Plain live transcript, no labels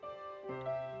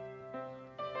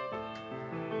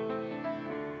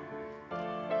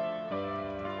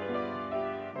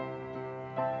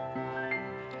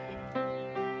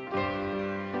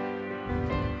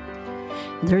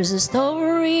There's a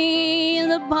story in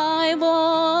the Bible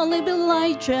of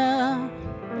Elijah,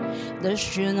 the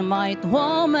Shunammite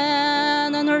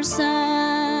woman and her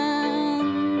son.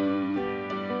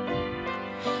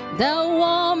 The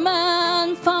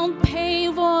woman found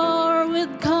favor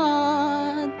with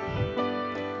God,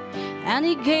 and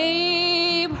He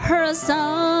gave her a son.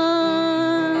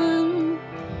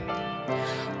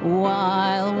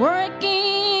 While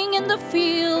working in the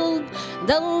field,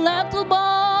 the little boy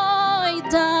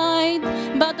died,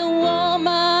 but the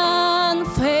woman's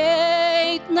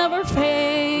faith never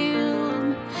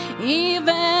failed.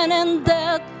 Even in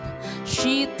death,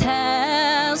 she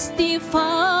testified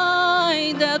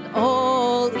that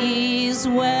all is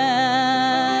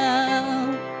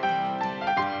well.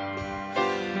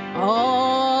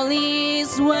 All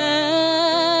is well.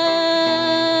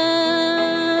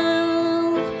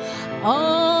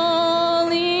 All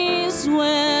is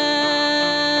well.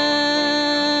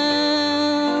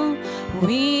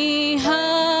 We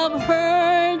have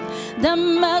heard the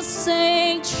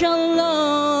message,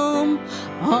 Shalom.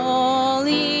 All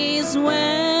is well.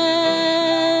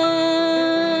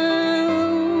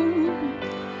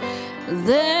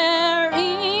 There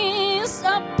is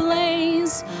a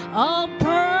place of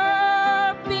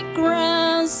perfect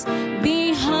rest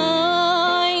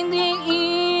behind the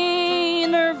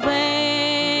inner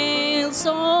veil.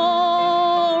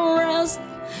 So rest,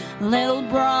 little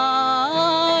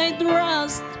bride,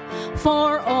 rest,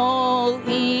 for all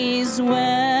is well.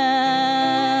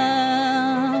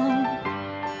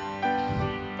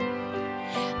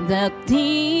 The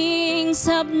things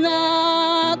have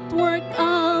not worked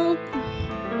out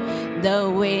the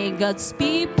way God's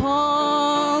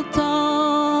people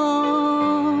thought.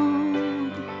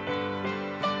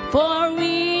 For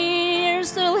we're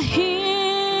still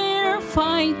here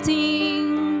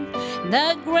fighting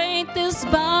the greatest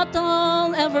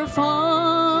battle ever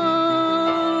fought.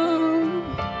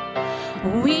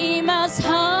 We must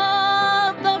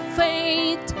have the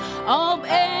faith of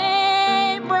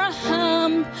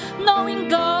Abraham, knowing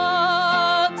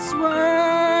God's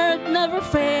word never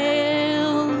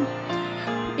fails.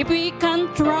 If we can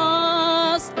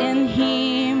trust in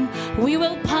Him, we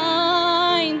will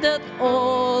find that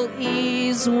all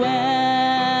is well.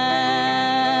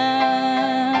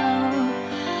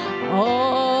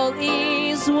 All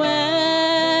is well.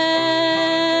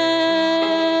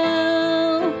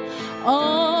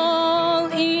 All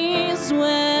is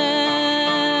well.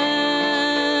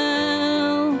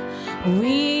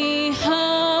 We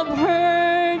have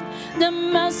heard the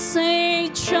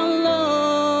message,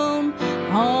 Shalom.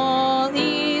 All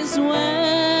is well.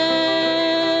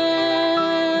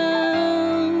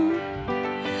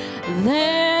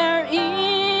 There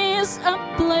is a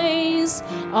place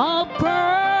of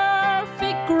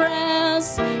perfect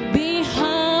rest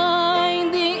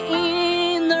behind the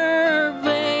inner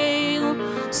veil.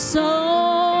 So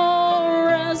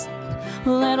rest,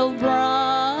 little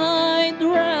bride,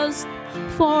 rest,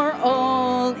 for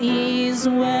all is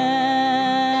well.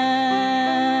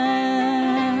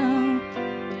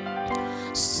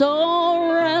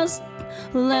 So rest,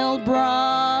 little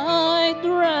bride,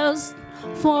 rest,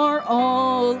 for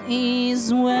all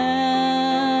is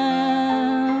well.